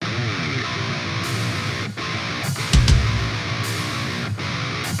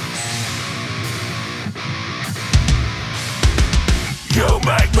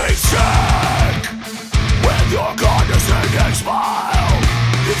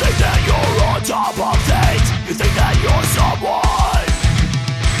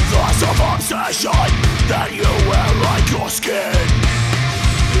fashion that you wear like your skin.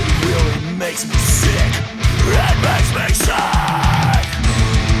 It really makes me sick. It makes me sick.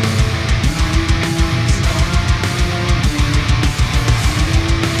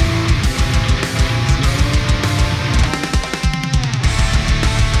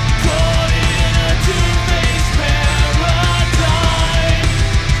 Caught in a two-faced paradigm,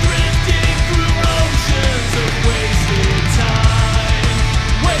 drifting through oceans of wasted time,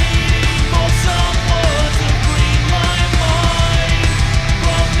 waiting for someone to free my mind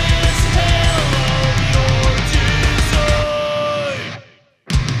from this hell of your design.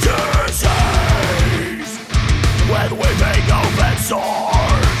 Disease, with weeping open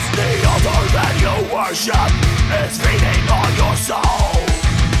sores, the altar that you worship is feeding on your soul.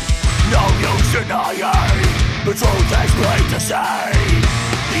 No use denying, the truth is plain to see.